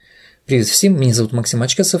Привет всем, меня зовут Максим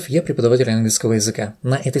Ачкасов, я преподаватель английского языка.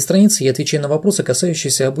 На этой странице я отвечаю на вопросы,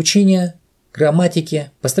 касающиеся обучения,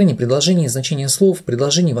 грамматики, построения предложений, значения слов,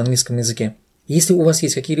 предложений в английском языке. Если у вас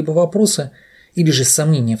есть какие-либо вопросы или же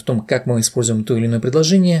сомнения в том, как мы используем то или иное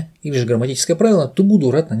предложение или же грамматическое правило, то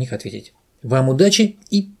буду рад на них ответить. Вам удачи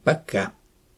и пока!